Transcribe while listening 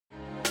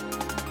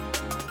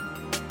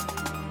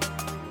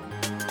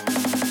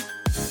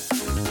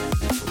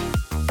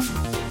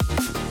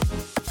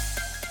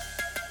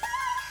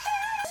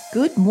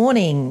Good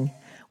morning.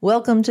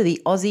 Welcome to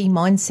the Aussie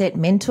Mindset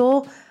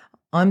Mentor.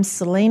 I'm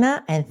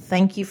Selena and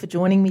thank you for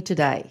joining me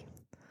today.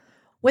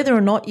 Whether or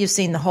not you've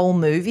seen the whole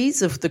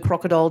movies of the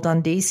Crocodile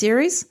Dundee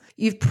series,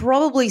 you've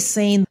probably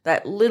seen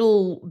that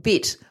little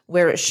bit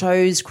where it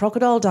shows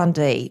Crocodile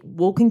Dundee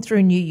walking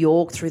through New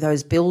York through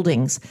those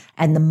buildings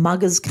and the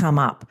muggers come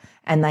up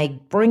and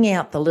they bring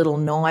out the little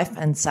knife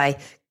and say,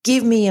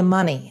 "Give me your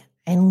money."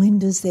 And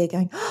Linda's there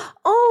going,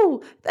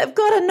 "Oh, they've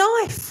got a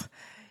knife."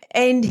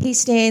 And he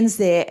stands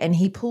there and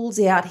he pulls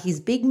out his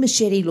big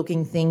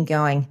machete-looking thing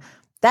going,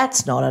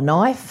 "That's not a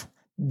knife.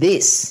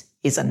 This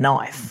is a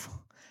knife."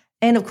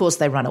 And, of course,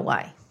 they run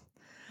away.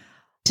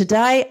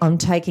 Today I'm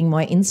taking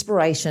my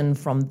inspiration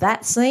from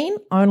that scene,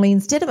 only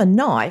instead of a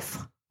knife,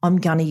 I'm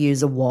going to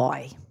use a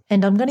why.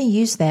 And I'm going to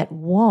use that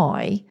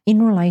why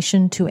in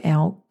relation to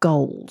our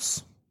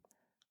goals.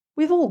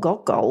 We've all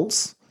got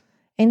goals,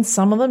 and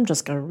some of them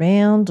just go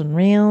round and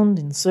round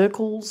in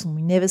circles and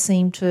we never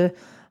seem to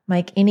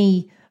make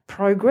any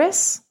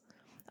progress.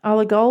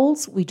 Other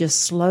goals we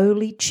just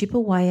slowly chip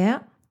away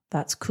at.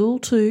 That's cool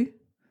too.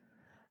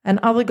 And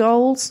other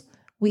goals,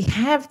 we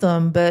have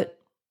them, but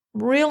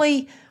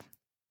really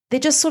they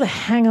just sort of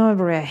hang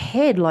over our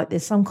head like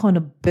there's some kind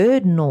of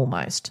burden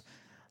almost.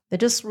 They're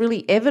just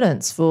really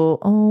evidence for,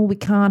 we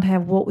can't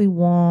have what we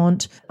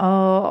want.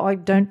 I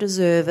don't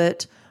deserve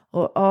it.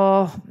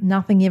 Or,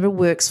 nothing ever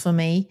works for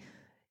me.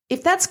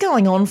 If that's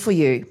going on for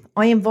you,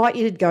 I invite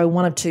you to go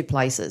one of two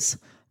places.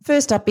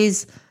 First up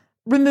is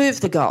remove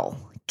the goal.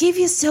 Give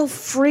yourself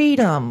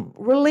freedom.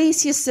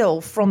 Release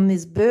yourself from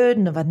this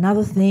burden of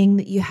another thing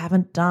that you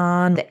haven't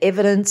done, the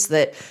evidence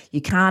that you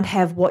can't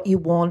have what you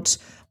want.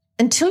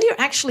 Until you're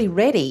actually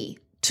ready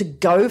to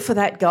go for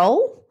that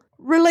goal,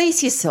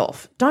 release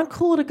yourself. Don't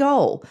call it a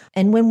goal.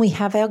 And when we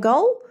have our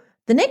goal,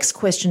 the next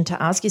question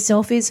to ask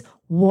yourself is,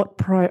 what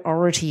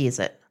priority is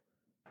it?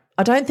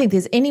 I don't think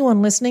there's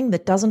anyone listening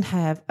that doesn't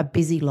have a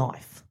busy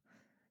life.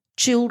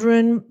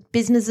 Children,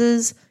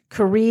 businesses,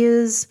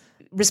 careers,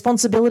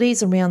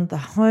 responsibilities around the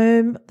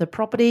home, the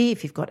property,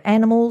 if you've got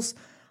animals.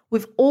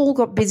 We've all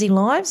got busy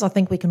lives. I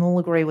think we can all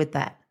agree with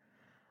that.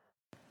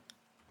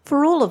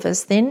 For all of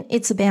us, then,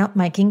 it's about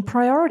making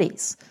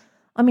priorities.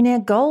 I mean, our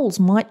goals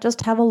might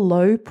just have a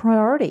low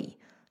priority.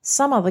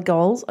 Some other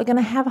goals are going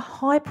to have a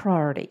high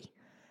priority.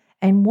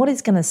 And what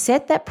is going to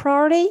set that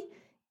priority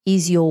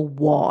is your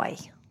why.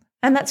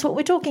 And that's what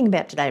we're talking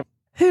about today.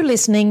 Who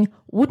listening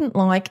wouldn't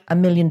like $1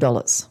 million?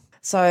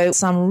 So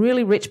some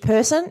really rich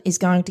person is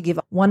going to give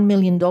 $1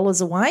 million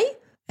away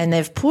and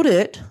they've put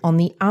it on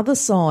the other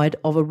side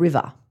of a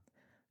river.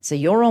 So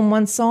you're on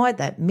one side,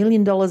 that $1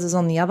 million is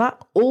on the other,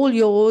 all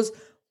yours.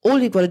 All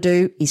you've got to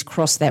do is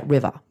cross that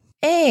river.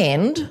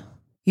 And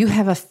you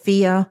have a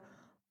fear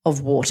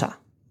of water.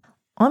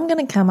 I'm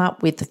going to come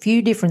up with a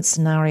few different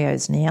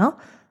scenarios now,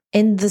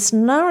 and the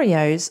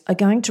scenarios are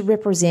going to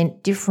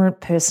represent different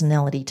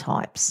personality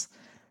types.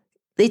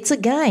 It's a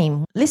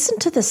game. Listen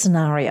to the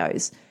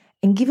scenarios.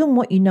 And given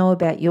what you know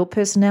about your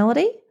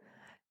personality,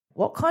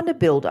 what kind of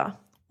builder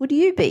would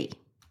you be?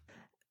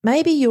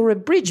 Maybe you're a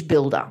bridge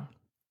builder.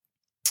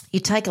 You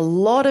take a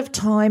lot of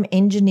time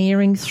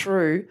engineering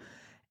through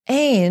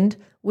and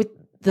with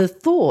the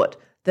thought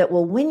that,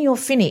 well, when you're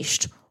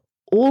finished,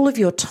 all of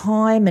your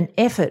time and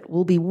effort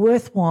will be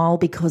worthwhile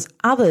because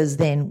others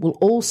then will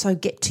also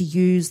get to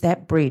use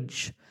that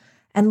bridge.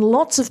 And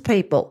lots of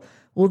people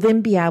will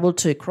then be able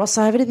to cross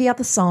over to the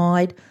other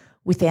side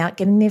without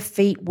getting their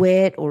feet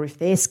wet or if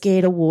they're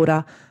scared of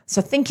water.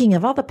 So thinking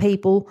of other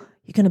people,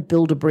 you're going to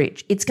build a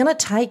bridge. It's going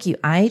to take you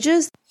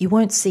ages. You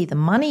won't see the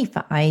money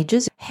for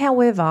ages.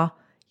 However,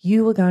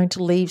 you are going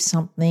to leave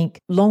something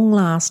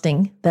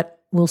long-lasting that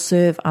will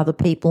serve other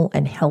people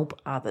and help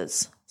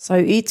others. So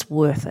it's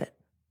worth it.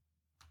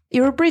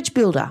 You're a bridge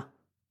builder.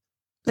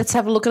 Let's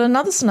have a look at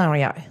another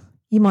scenario.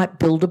 You might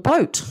build a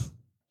boat.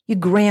 You're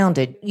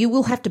grounded. You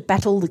will have to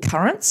battle the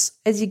currents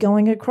as you're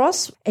going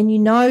across. And you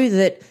know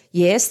that,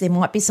 yes, there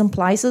might be some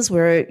places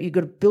where you've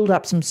got to build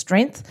up some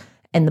strength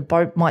and the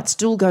boat might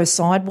still go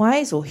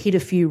sideways or hit a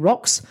few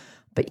rocks,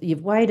 but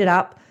you've weighed it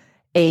up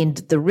and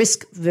the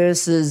risk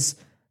versus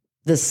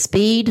the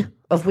speed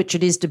of which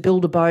it is to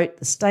build a boat,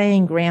 the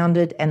staying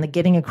grounded and the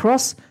getting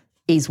across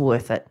is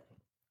worth it.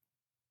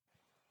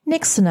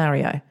 Next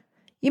scenario,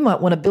 you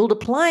might want to build a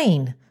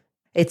plane.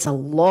 It's a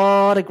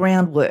lot of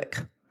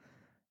groundwork.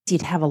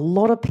 You'd have a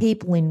lot of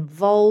people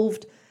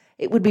involved.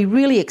 It would be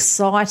really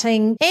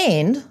exciting.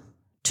 And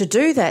to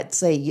do that,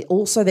 so you're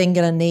also then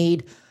going to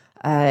need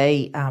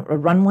a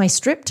runway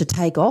strip to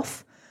take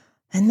off.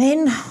 And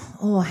then,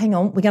 hang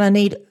on, we're going to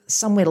need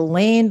somewhere to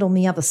land on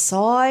the other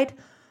side.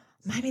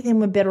 Maybe then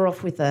we're better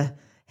off with a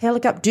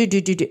helicopter.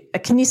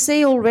 Can you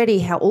see already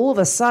how all of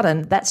a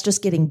sudden that's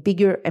just getting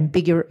bigger and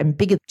bigger and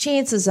bigger?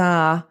 Chances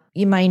are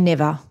you may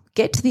never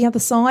get to the other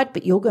side,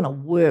 but you're going to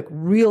work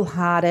real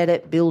hard at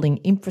it, building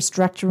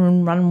infrastructure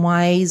and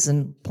runways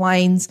and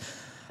planes,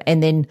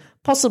 and then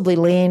possibly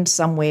land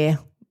somewhere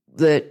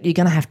that you're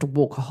going to have to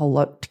walk a whole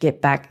lot to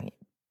get back.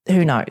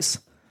 Who knows?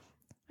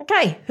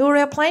 Okay, who are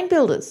our plane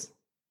builders?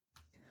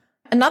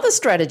 Another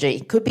strategy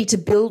could be to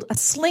build a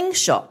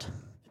slingshot.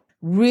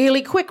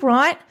 Really quick,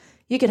 right?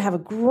 You could have a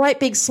great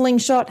big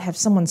slingshot, have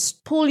someone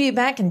pull you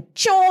back and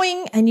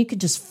joing, and you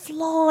could just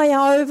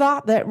fly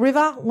over that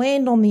river,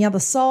 land on the other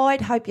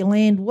side, hope you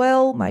land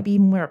well, maybe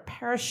even wear a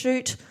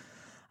parachute.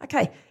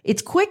 Okay,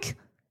 it's quick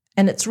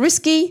and it's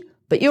risky,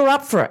 but you're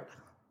up for it.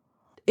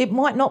 It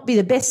might not be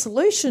the best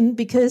solution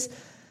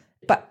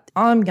but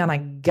I'm going to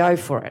go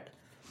for it.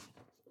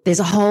 There's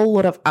a whole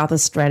lot of other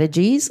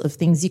strategies of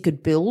things you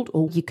could build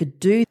or you could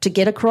do to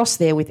get across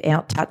there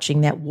without touching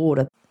that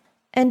water.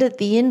 And at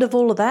the end of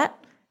all of that,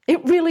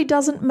 it really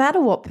doesn't matter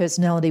what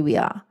personality we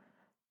are.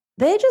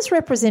 They're just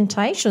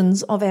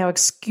representations of our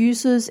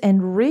excuses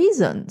and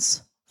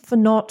reasons for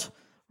not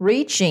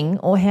reaching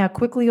or how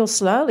quickly or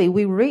slowly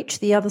we reach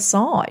the other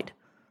side.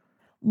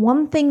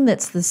 One thing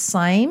that's the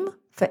same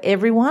for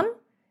everyone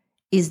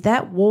is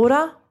that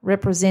water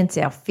represents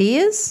our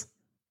fears,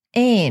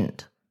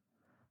 and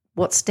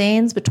what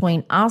stands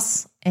between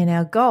us and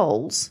our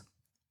goals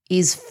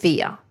is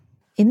fear.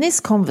 In this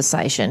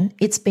conversation,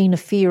 it's been a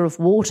fear of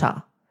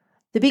water.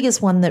 The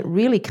biggest one that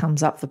really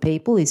comes up for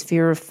people is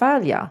fear of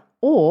failure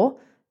or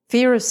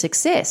fear of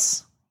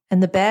success.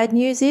 And the bad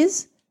news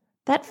is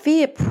that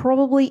fear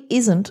probably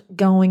isn't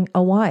going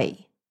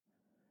away.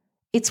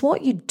 It's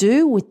what you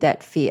do with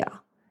that fear.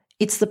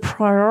 It's the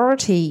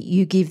priority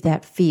you give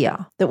that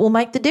fear that will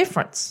make the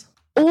difference.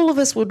 All of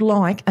us would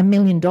like $1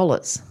 million,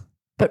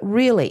 but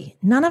really,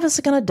 none of us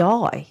are going to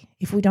die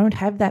if we don't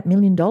have that $1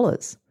 million.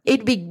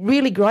 It'd be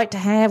really great to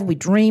have, we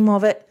dream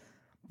of it,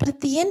 but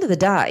at the end of the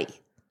day,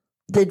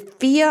 the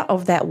fear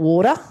of that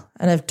water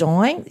and of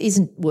dying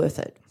isn't worth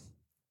it.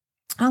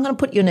 I'm going to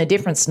put you in a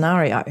different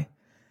scenario.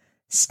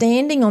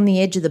 Standing on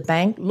the edge of the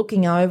bank,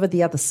 looking over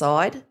the other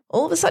side,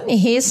 all of a sudden you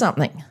hear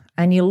something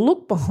and you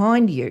look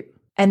behind you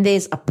and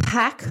there's a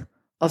pack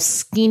of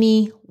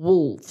skinny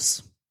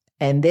wolves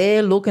and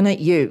they're looking at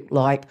you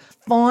like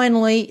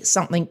finally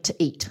something to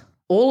eat.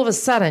 All of a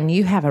sudden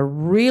you have a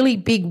really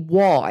big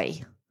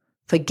why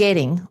for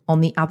getting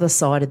on the other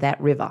side of that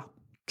river.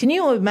 Can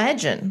you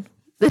imagine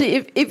that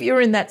if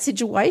you're in that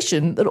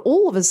situation, that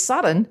all of a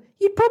sudden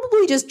you'd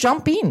probably just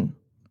jump in?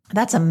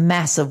 That's a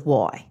massive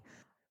why.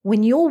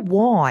 When your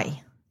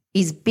why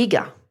is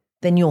bigger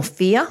than your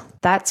fear,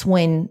 that's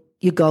when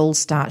your goals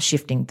start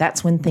shifting.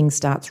 That's when things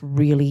start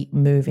really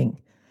moving.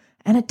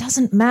 And it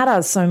doesn't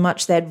matter so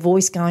much that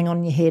voice going on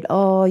in your head,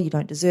 oh, you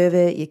don't deserve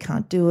it, you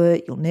can't do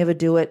it, you'll never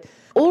do it.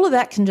 All of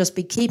that can just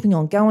be keeping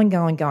on going.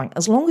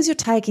 As long as you're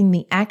taking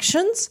the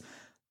actions,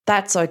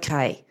 that's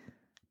okay.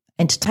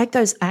 And to take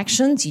those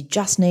actions, you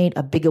just need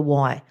a bigger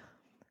why.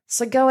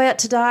 So go out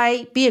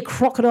today, be a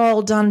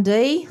Crocodile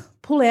Dundee,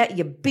 pull out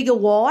your bigger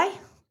why.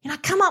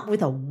 Come up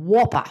with a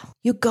whopper.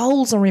 Your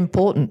goals are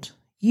important.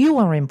 You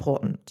are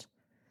important.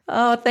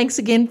 Oh, thanks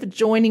again for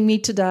joining me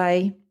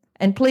today.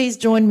 And please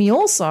join me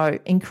also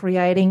in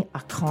creating a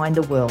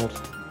kinder world.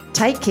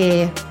 Take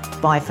care.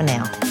 Bye for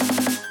now.